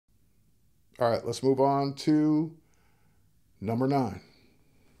All right, let's move on to number 9.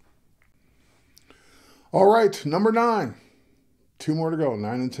 All right, number 9. 2 more to go,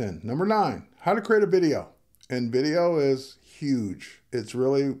 9 and 10. Number 9, how to create a video. And video is huge. It's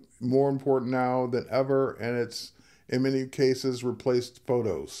really more important now than ever, and it's in many cases replaced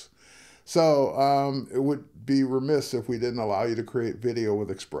photos. So it would be remiss if we didn't allow you to create video with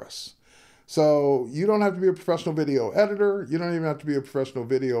Express. So you don't have to be a professional video editor. You don't even have to be a professional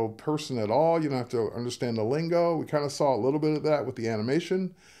video person at all. You don't have to understand the lingo. We kind of saw a little bit of that with the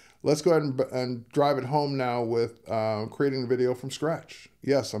animation. Let's go ahead and drive it home now with creating the video from scratch.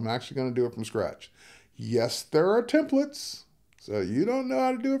 Yes, I'm actually going to do it from scratch. Yes, there are templates. So you don't know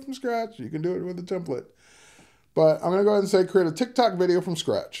how to do it from scratch. You can do it with a template. But I'm going to go ahead and say create a TikTok video from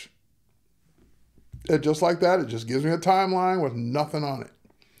scratch. And just like that, it just gives me a timeline with nothing on it.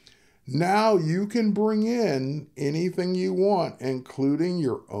 Now you can bring in anything you want, including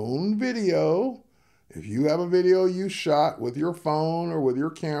your own video. If you have a video you shot with your phone or with your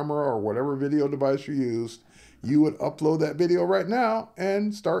camera or whatever video device you used, you would upload that video right now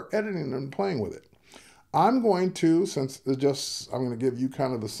and start editing and playing with it. I'm going to, I'm going to give you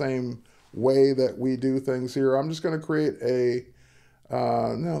kind of the same way that we do things here. I'm just going to create a,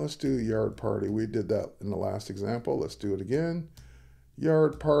 no, let's do yard party. We did that in the last example. Let's do it again.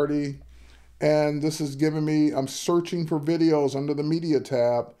 Yard party. And this is giving me, I'm searching for videos under the media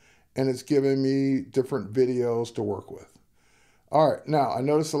tab, and it's giving me different videos to work with. All right, now I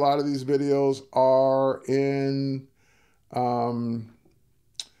notice a lot of these videos are in,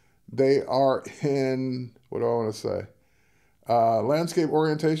 they are in, what do I want to say? Landscape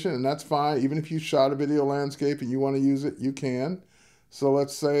orientation, and that's fine. Even if you shot a video landscape and you want to use it, you can. So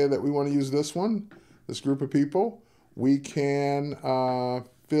let's say that we want to use this one, this group of people. We can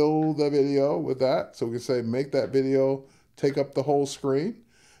fill the video with that. So we can say make that video take up the whole screen.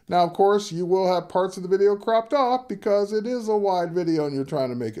 Now, of course, you will have parts of the video cropped off because it is a wide video and you're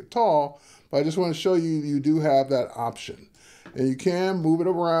trying to make it tall. But I just want to show you, you do have that option. And you can move it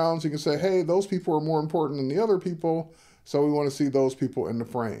around. So you can say, hey, those people are more important than the other people. So we want to see those people in the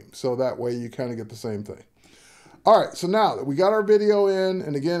frame. So that way you kind of get the same thing. All right, so now that we got our video in,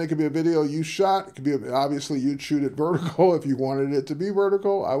 and again, it could be a video you shot. It could be, obviously, you'd shoot it vertical if you wanted it to be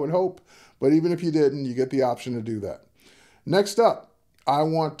vertical, I would hope. But even if you didn't, you get the option to do that. Next up, I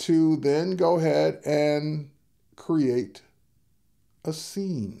want to then go ahead and create a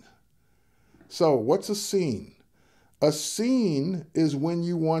scene. So what's a scene? A scene is when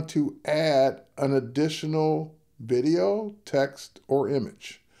you want to add an additional video, text, or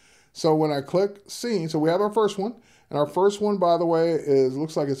image. So when I click scene, so we have our first one, and our first one, by the way,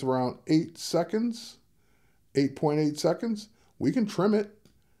 looks like it's around 8 seconds, 8.8 seconds. We can trim it.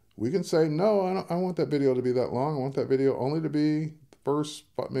 We can say, no, I don't want that video to be that long. I want that video only to be the first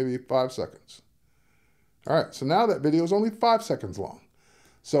maybe 5 seconds. All right, so now that video is only 5 seconds long.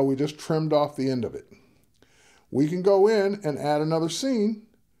 So we just trimmed off the end of it. We can go in and add another scene.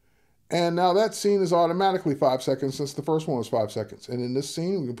 And now that scene is automatically 5 seconds since the first one was 5 seconds. And in this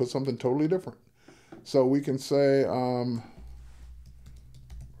scene, we can put something totally different. So we can say,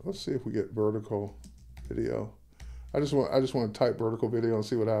 let's see if we get vertical video. I just want to type vertical video and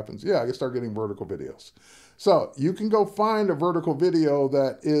see what happens. Yeah, I can start getting vertical videos. So you can go find a vertical video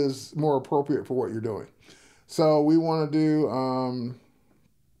that is more appropriate for what you're doing. So we want to do,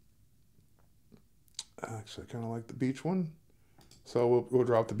 actually, I kind of like the beach one. So we'll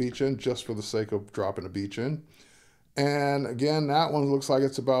drop the beach in just for the sake of dropping a beach in. And again, that one looks like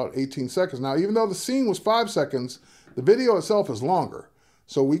it's about 18 seconds. Now, even though the scene was 5 seconds, the video itself is longer.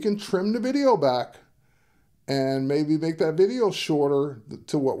 So we can trim the video back and maybe make that video shorter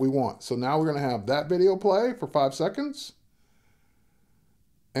to what we want. So now we're going to have that video play for 5 seconds.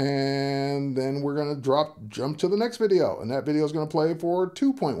 And then we're going to jump to the next video. And that video is going to play for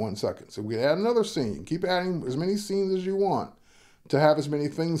 2.1 seconds. So we add another scene. Keep adding as many scenes as you want to have as many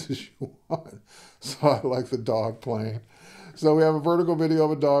things as you want. So I like the dog playing. So we have a vertical video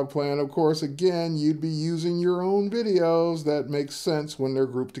of a dog playing. Of course, again, you'd be using your own videos that make sense when they're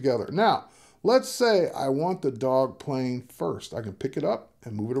grouped together. Now, let's say I want the dog playing first. I can pick it up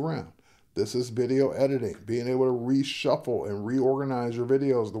and move it around. This is video editing, being able to reshuffle and reorganize your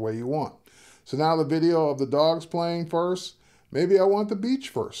videos the way you want. So now the video of the dogs playing first, maybe I want the beach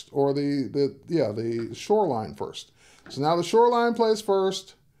first, or the shoreline first. So now the shoreline plays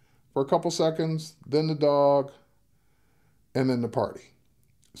first for a couple seconds, then the dog, and then the party.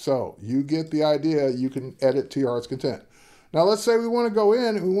 So you get the idea. You can edit to your heart's content. Now let's say we want to go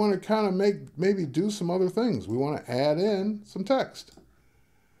in and we want to kind of maybe do some other things. We want to add in some text.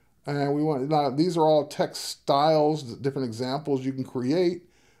 And we want, now these are all text styles, different examples you can create.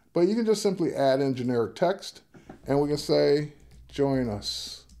 But you can just simply add in generic text, and we can say, join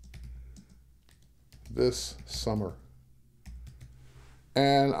us this summer.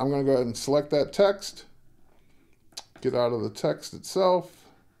 And I'm going to go ahead and select that text, get out of the text itself,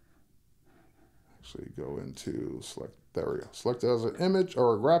 actually go into select, there we go, select it as an image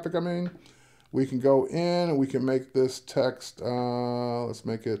or a graphic, I mean. We can go in and we can make this text, let's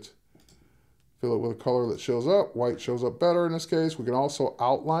make it, fill it with a color that shows up. White shows up better in this case. We can also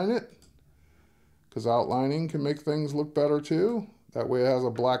outline it, because outlining can make things look better too. That way it has a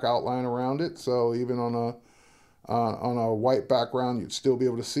black outline around it, so even on a white background, you'd still be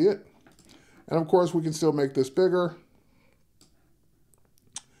able to see it. And of course, we can still make this bigger.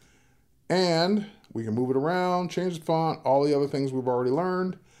 And we can move it around, change the font, all the other things we've already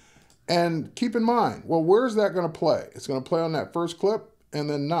learned. And keep in mind, well, where's that going to play? It's going to play on that first clip and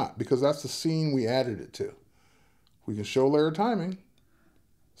then not, because that's the scene we added it to. We can show layer timing,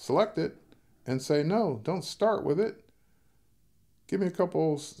 select it, and say, no, don't start with it. Give me a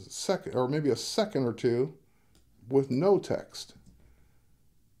couple seconds, or maybe a second or two with no text.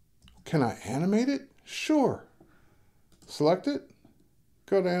 Can I animate it? Sure. Select it,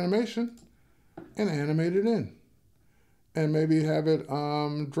 go to animation, and animate it in. And maybe have it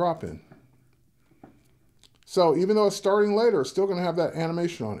drop in. So even though it's starting later, it's still going to have that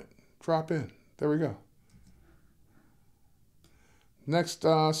animation on it. Drop in. There we go. Next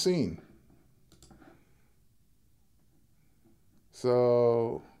scene.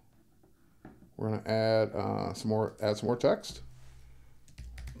 So we're going to add some more text.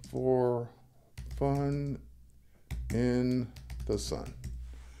 For fun in the sun.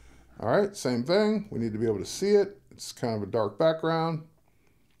 All right, same thing. We need to be able to see it. It's kind of a dark background.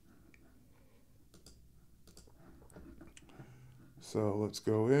 So let's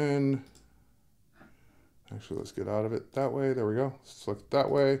go in. Actually, let's get out of it that way. There we go. Select it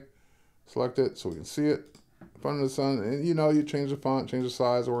that way. Select it so we can see it. Fun in the sun. And you know, you change the font, change the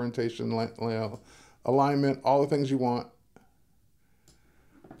size, orientation, layout, alignment, all the things you want.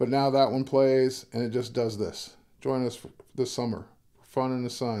 But now that one plays and it just does this. Join us this summer for fun in the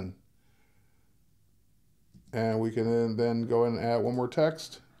sun. And we can then go in and add one more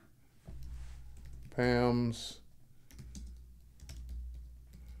text. Pam's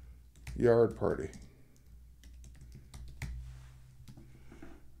yard party.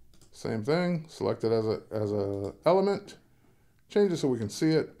 Same thing. Select it as a element. Change it so we can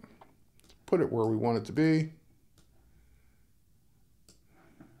see it. Put it where we want it to be.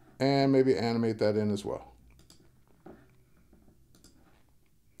 And maybe animate that in as well.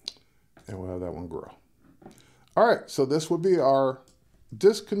 And we'll have that one grow. All right, so this would be our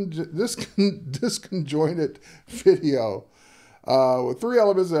disconjointed video with three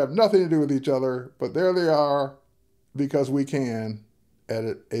elements that have nothing to do with each other, but there they are because we can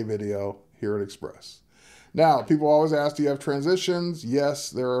edit a video here at Express. Now, people always ask, do you have transitions? Yes,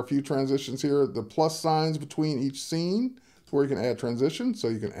 there are a few transitions here. The plus signs between each scene where you can add transitions, so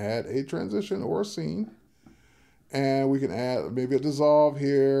you can add a transition or a scene. And we can add maybe a dissolve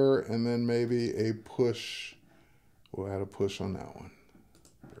here, and then maybe a push. We'll add a push on that one.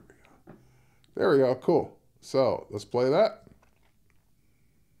 There we go. There we go, cool. So let's play that.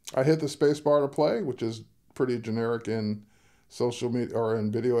 I hit the space bar to play, which is pretty generic in social media or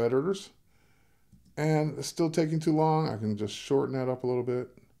in video editors. And it's still taking too long. I can just shorten that up a little bit,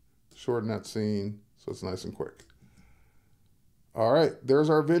 shorten that scene so it's nice and quick. All right, there's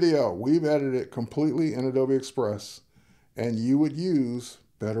our video. We've edited it completely in Adobe Express, and you would use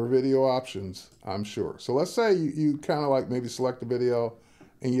better video options, I'm sure. So let's say you kind of like maybe select a video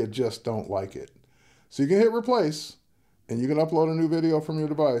and you just don't like it. So you can hit replace and you can upload a new video from your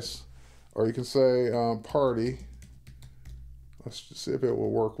device, or you can say party. Let's just see if it will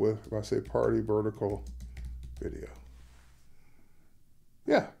work with, if I say party vertical video.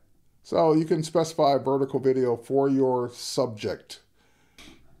 Yeah. So you can specify vertical video for your subject.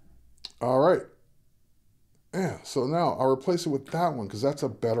 All right. Yeah, so now I'll replace it with that one because that's a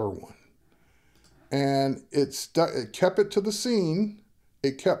better one. And it kept it to the scene,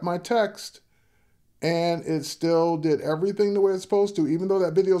 it kept my text, and it still did everything the way it's supposed to. Even though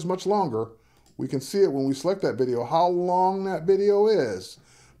that video is much longer, we can see it when we select that video, how long that video is.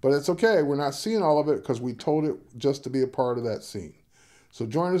 But it's okay, we're not seeing all of it because we told it just to be a part of that scene. So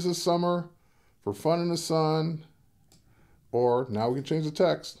join us this summer for fun in the sun, or now we can change the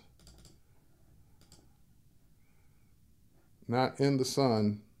text. Not in the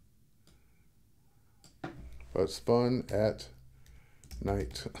sun, but it's fun at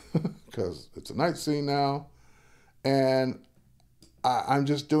night because it's a night scene now. And I'm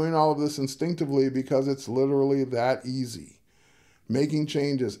just doing all of this instinctively because it's literally that easy. making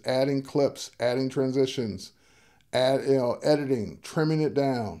changes, adding clips, adding transitions, editing, trimming it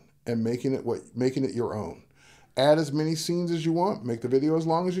down, and making it your own. Add as many scenes as you want, make the video as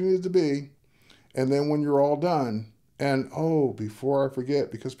long as you need it to be, and then when you're all done, and oh, before I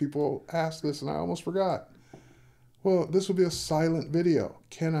forget, because people ask this and I almost forgot, well, this will be a silent video.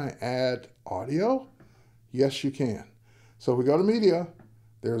 Can I add audio? Yes, you can. So if we go to Media,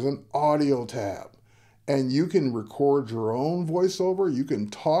 there's an Audio tab. And you can record your own voiceover. You can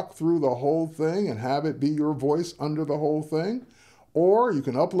talk through the whole thing and have it be your voice under the whole thing. Or you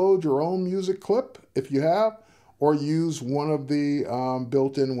can upload your own music clip if you have, or use one of the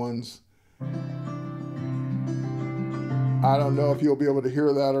built-in ones. I don't know if you'll be able to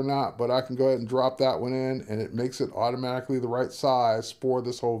hear that or not, but I can go ahead and drop that one in, and it makes it automatically the right size for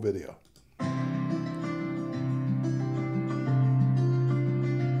this whole video.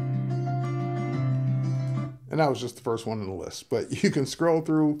 And that was just the first one in the list. But you can scroll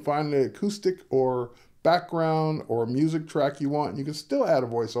through, find the acoustic or background or music track you want, and you can still add a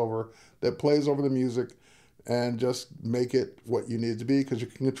voiceover that plays over the music and just make it what you need it to be, because you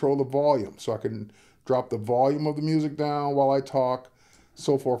can control the volume. So I can drop the volume of the music down while I talk,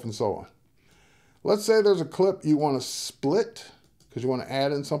 so forth and so on. Let's say there's a clip you want to split because you want to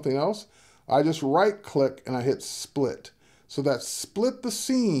add in something else. I just right click and I hit split. So that split the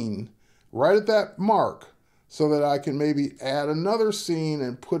scene right at that mark so that I can maybe add another scene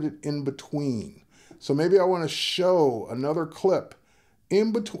and put it in between. So maybe I want to show another clip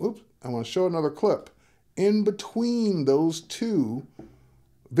in between. Oops, I want to show another clip in between those two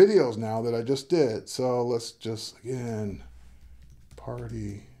videos now that I just did. So let's just, again,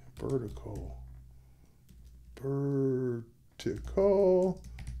 party vertical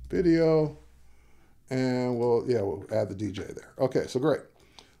video, and we'll add the DJ there. Okay, so great.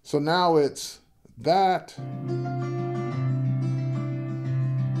 So now it's that.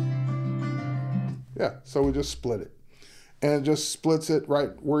 Yeah, so we just split it. And it just splits it right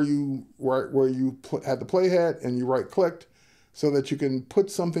where you had the playhead, and you right clicked, so that you can put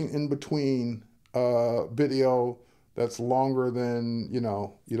something in between a video that's longer than, you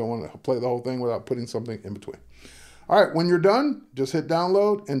don't want to play the whole thing without putting something in between. All right, when you're done, just hit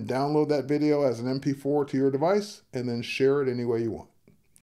download and download that video as an MP4 to your device, and then share it any way you want.